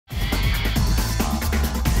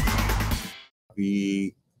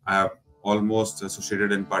We have almost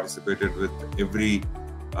associated and participated with every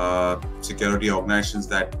security organizations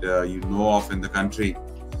that you know of in the country.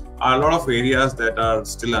 Are a lot of areas that are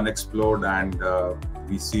still unexplored, and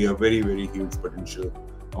we see a very, very huge potential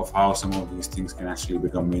of how some of these things can actually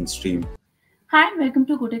become mainstream. Hi and welcome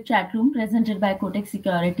to Kotak Chatroom presented by Kotak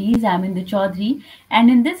Securities. I'm Indu Chaudhary, and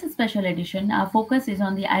in this special edition, our focus is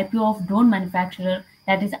on the IPO of drone manufacturer,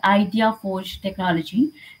 that is ideaForge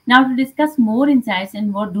Technology. Now, to discuss more insights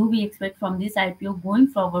and what do we expect from this IPO going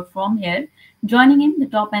forward from here, joining in the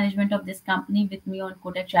top management of this company with me on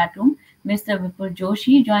Kotak Chatroom, Mr. Vipul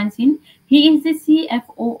Joshi joins in. He is the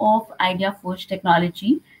CFO of ideaForge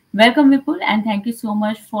Technology. Welcome, Vipul, and thank you so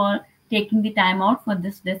much for taking the time out for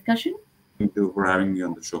this discussion. Thank you for having me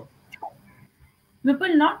on the show.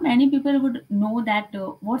 Vipul, not many people would know that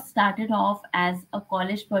what started off as a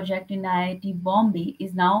college project in IIT Bombay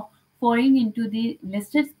is now pouring into the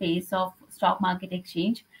listed space of stock market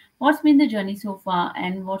exchange. What's been the journey so far,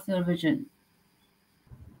 and what's your vision?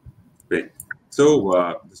 Great.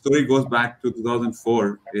 So the story goes back to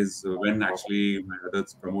 2004, is when actually my other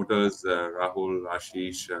promoters, Rahul,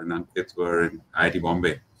 Ashish, and Ankit were in IIT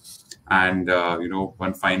Bombay. And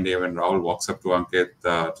one fine day when Rahul walks up to Ankit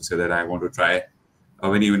to say that I want to try a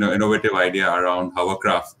very innovative idea around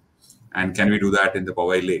hovercraft, and can we do that in the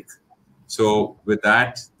Powai Lake? So with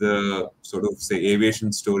that, the sort of say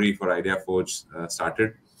aviation story for ideaForge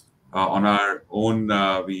started. On our own,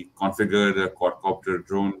 we configured a quadcopter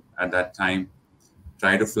drone at that time,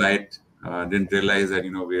 tried to fly it, didn't realize that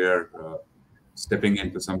we are stepping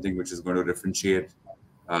into something which is going to differentiate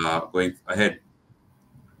going ahead.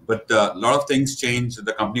 But a lot of things changed.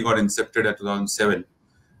 The company got incepted at 2007,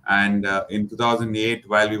 and in 2008,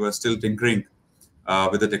 while we were still tinkering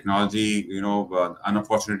with the technology,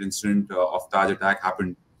 unfortunate incident of Taj attack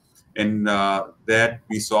happened. And there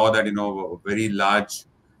we saw that very large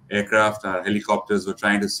aircraft, helicopters were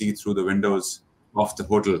trying to see through the windows of the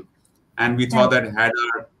hotel, and we thought Right. that had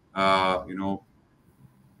our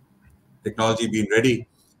technology been ready,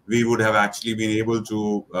 we would have actually been able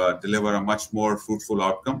to deliver a much more fruitful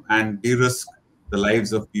outcome and de-risk the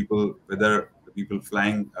lives of people, whether the people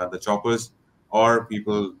flying the choppers or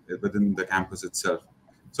people within the campus itself.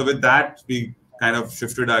 So with that, we kind of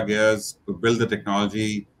shifted our gears to build the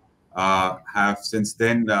technology. Have since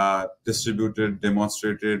then distributed,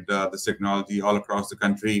 demonstrated this technology all across the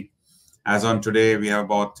country. As on today, we have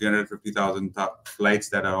about 350,000 flights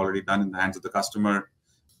that are already done in the hands of the customer,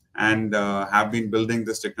 and have been building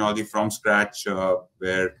this technology from scratch.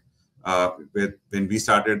 When we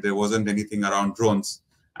started, there wasn't anything around drones,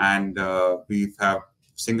 and we have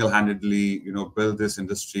single-handedly, built this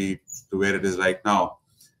industry to where it is right now.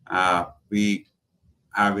 We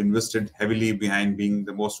have invested heavily behind being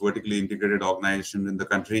the most vertically integrated organization in the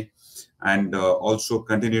country, and also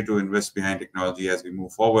continue to invest behind technology as we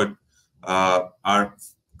move forward. Our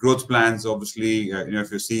growth plans, obviously,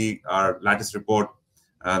 if you see our latest report,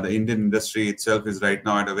 the Indian industry itself is right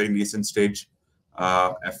now at a very nascent stage.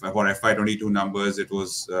 For FY22 numbers, it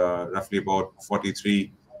was roughly about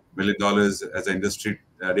 $43 million as an industry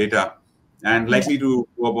data, and likely to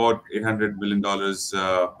go about $800 million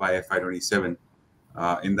by FY27.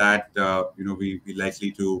 In that, we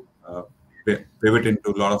likely to pivot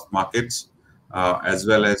into a lot of markets, as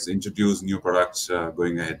well as introduce new products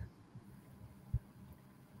going ahead.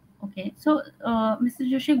 Okay, so Mr.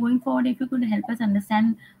 Joshi, going forward, if you could help us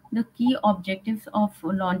understand the key objectives of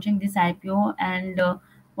launching this IPO, and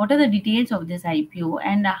what are the details of this IPO,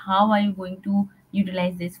 and how are you going to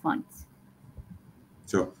utilize these funds?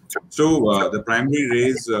 Sure. So the primary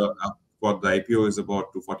raise for the IPO is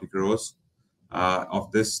about 240 crores.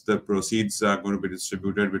 Of this, the proceeds are going to be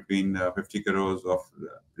distributed between 50 crores of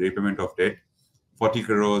repayment of debt, 40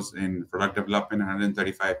 crores in product development, and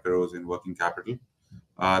 135 crores in working capital.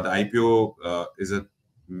 The IPO is a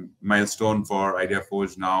milestone for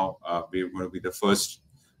ideaForge now. We're going to be the first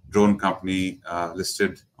drone company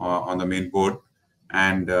listed on the main board,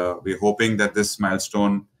 and we're hoping that this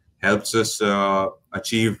milestone helps us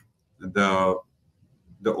achieve the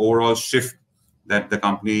overall shift that the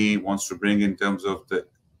company wants to bring in terms of the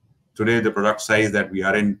product size that we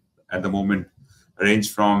are in at the moment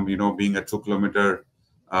range from being a 2 kilometer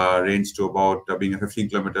range to about being a 15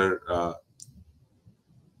 kilometer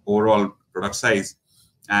overall product size,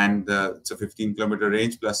 and it's a 15 kilometer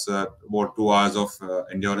range plus about 2 hours of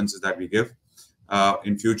endurances that we give.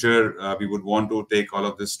 In future, we would want to take all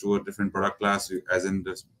of this to a different product class, as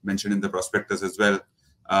mentioned in the prospectus as well.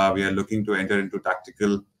 We are looking to enter into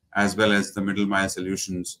tactical as well as the middle mile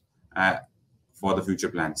solutions for the future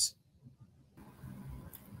plans.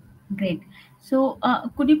 Great. So,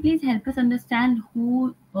 could you please help us understand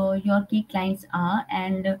who your key clients are,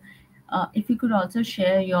 and if you could also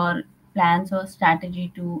share your plans or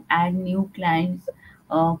strategy to add new clients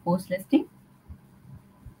post listing?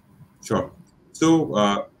 Sure.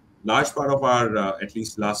 So, large part of our at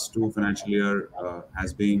least last two financial year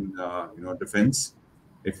has been defense.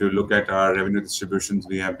 If you look at our revenue distributions,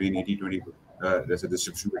 we have been 80-20. There's a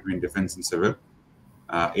distribution between defense and civil.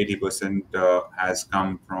 80% has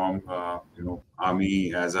come from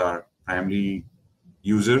army as our primary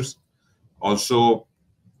users. Also,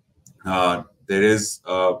 there is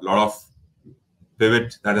a lot of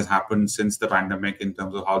pivot that has happened since the pandemic in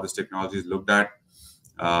terms of how this technology is looked at.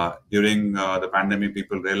 During the pandemic,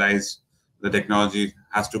 people realized the technology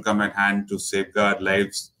has to come at hand to safeguard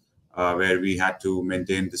lives, where we had to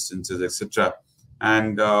maintain distances, etc.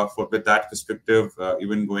 And with that perspective,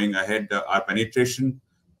 even going ahead, our penetration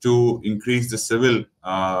to increase the civil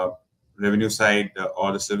revenue side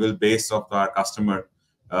or the civil base of our customer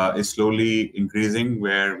is slowly increasing,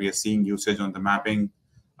 where we are seeing usage on the mapping,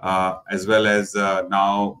 as well as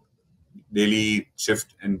now daily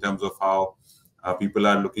shift in terms of how people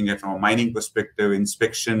are looking at from a mining perspective,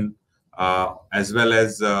 inspection, as well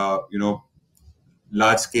as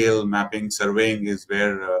large scale mapping, surveying is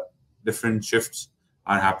where different shifts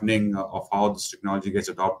are happening of how this technology gets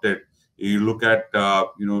adopted. You look at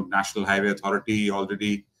National Highway Authority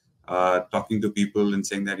already talking to people and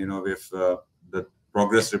saying that if the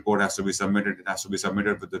progress report has to be submitted, it has to be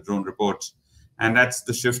submitted with the drone reports, and that's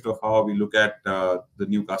the shift of how we look at the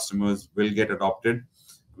new customers will get adopted.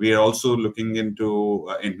 We are also looking into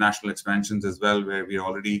international expansions as well, where we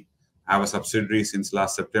already have a subsidiary since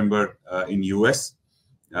last September in US.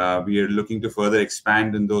 We are looking to further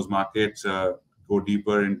expand in those markets, go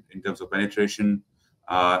deeper in terms of penetration,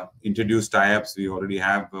 introduce tie-ups. We already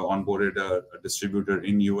have onboarded a distributor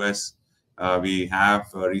in US. We have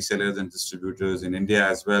resellers and distributors in India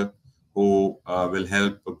as well, who will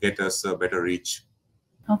help get us a better reach.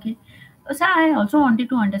 Okay. So, I also wanted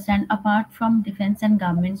to understand, apart from defense and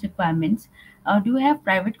government's requirements, do you have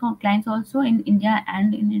private clients also in India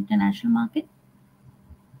and in international market?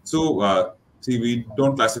 So, see, we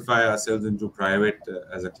don't classify ourselves into private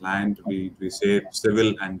as a client. We say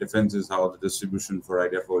civil and defense is how the distribution for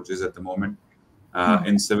ideaForge is at the moment. Hmm.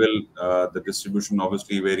 In civil, the distribution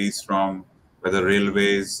obviously varies from whether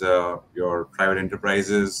railways, your private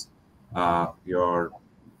enterprises, your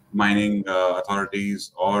mining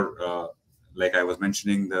authorities, or like I was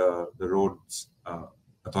mentioning, the roads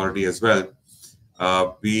authority as well.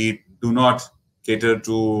 We do not cater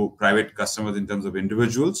to private customers in terms of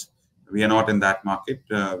individuals. We are not in that market.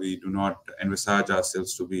 We do not envisage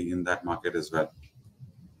ourselves to be in that market as well.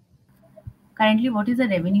 Currently, what is the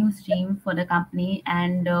revenue stream for the company,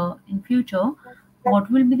 and in future,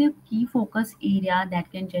 what will be the key focus area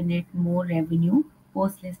that can generate more revenue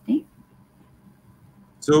post listing?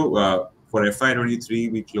 So for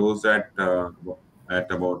FY23, we closed at about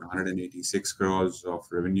 186 crores of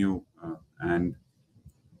revenue, and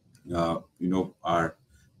our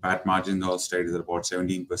PAT margin all stayed is about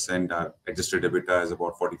 17%. Our adjusted EBITDA is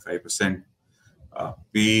about 45%.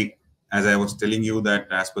 We, as I was telling you, that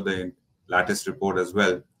as per the latest report as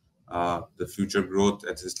well, the future growth,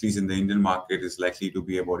 at least in the Indian market, is likely to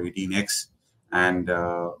be about 18x, and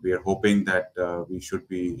we are hoping that we should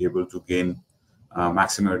be able to gain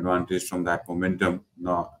maximum advantage from that momentum.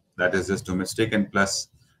 Now, that is just domestic, and plus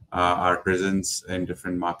our presence in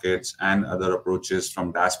different markets and other approaches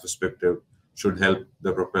from DAS perspective should help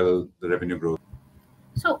the propel the revenue growth.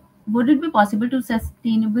 So, would it be possible to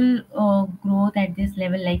sustainable growth at this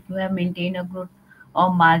level, like you have maintained a growth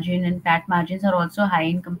or margin, and PAT margins are also high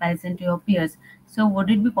in comparison to your peers? So,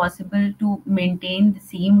 would it be possible to maintain the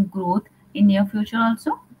same growth in near future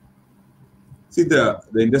also? See, the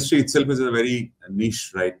industry itself is a very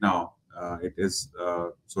niche right now. It is,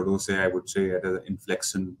 so to say, I would say, at an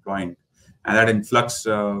inflection point. And that influx,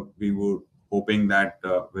 we were hoping that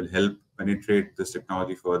will help penetrate this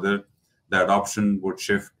technology further. The adoption would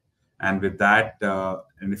shift. And with that,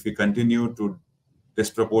 and if we continue to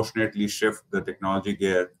disproportionately shift the technology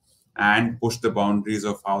gear and push the boundaries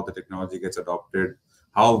of how the technology gets adopted,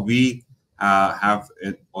 how we have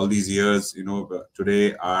all these years,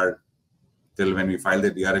 today our till when we filed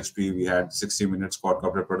the RHP, we had 60 minutes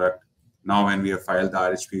quadcopter product. Now, when we have filed the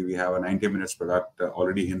RHP, we have a 90 minutes product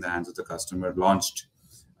already in the hands of the customer, launched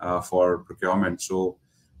for procurement. So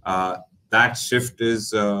that shift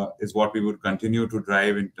is what we would continue to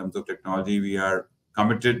drive in terms of technology. We are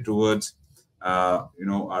committed towards, our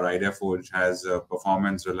ideaForge has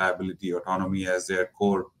performance, reliability, autonomy as their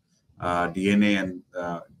core DNA, and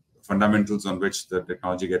fundamentals on which the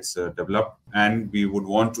technology gets developed, and we would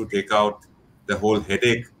want to take out the whole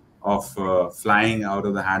headache of flying out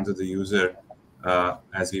of the hands of the user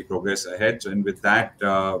as we progress ahead. And with that,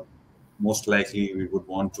 most likely we would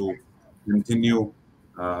want to continue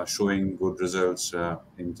showing good results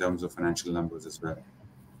in terms of financial numbers as well.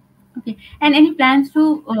 Okay. And any plans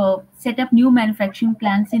to set up new manufacturing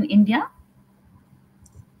plants in India?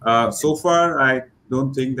 So far, I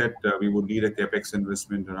don't think that we would need a capex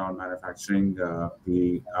investment around manufacturing.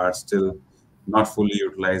 We are still not fully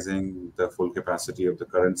utilizing the full capacity of the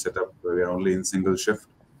current setup. We are only in single shift.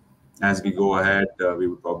 As we go ahead, we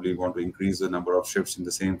would probably want to increase the number of shifts in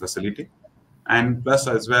the same facility. And plus,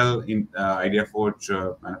 as well, in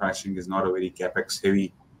ideaForge, manufacturing is not a very capex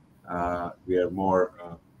heavy. We are more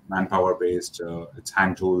manpower based. It's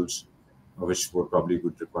hand tools, which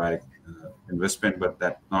would require investment, but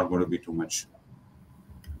that's not going to be too much.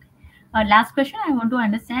 Last question, I want to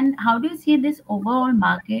understand, how do you see this overall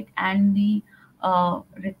market and the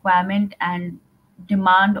requirement and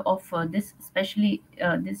demand of this, especially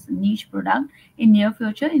this niche product in near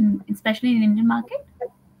future, especially in Indian market?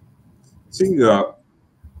 See, a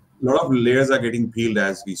lot of layers are getting peeled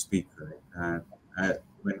as we speak, right? And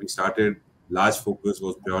when we started, large focus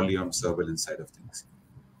was purely on surveillance side of things.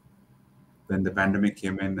 When the pandemic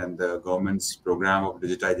came in and the government's program of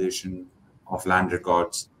digitization of land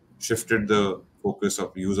records shifted the focus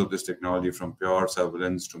of use of this technology from pure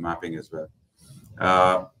surveillance to mapping as well.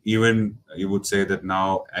 Even you would say that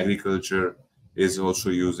now agriculture is also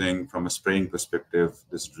using, from a spraying perspective,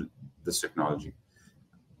 this technology.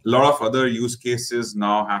 A lot of other use cases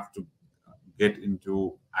now have to get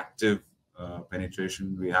into active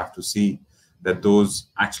penetration. We have to see that those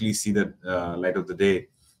actually see the light of the day,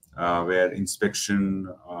 where inspection,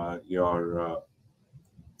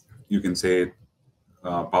 you can say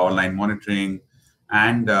power line monitoring,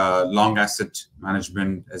 and long asset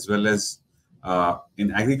management, as well as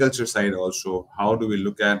in agriculture side also, how do we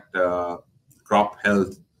look at crop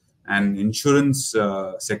health and insurance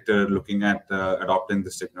sector looking at adopting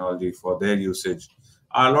this technology for their usage,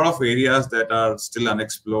 are a lot of areas that are still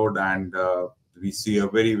unexplored, and we see a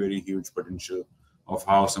very, very huge potential of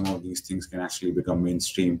how some of these things can actually become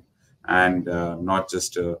mainstream and not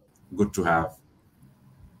just good to have.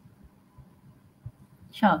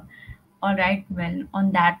 Sure. All right. Well,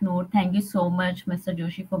 on that note, thank you so much, Mr.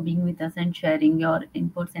 Joshi, for being with us and sharing your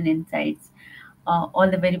inputs and insights. All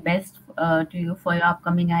the very best to you for your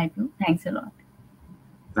upcoming IPO. Thanks a lot.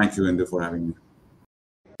 Thank you, Indu, for having me.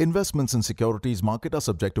 Investments in securities market are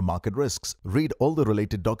subject to market risks. Read all the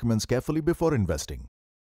related documents carefully before investing.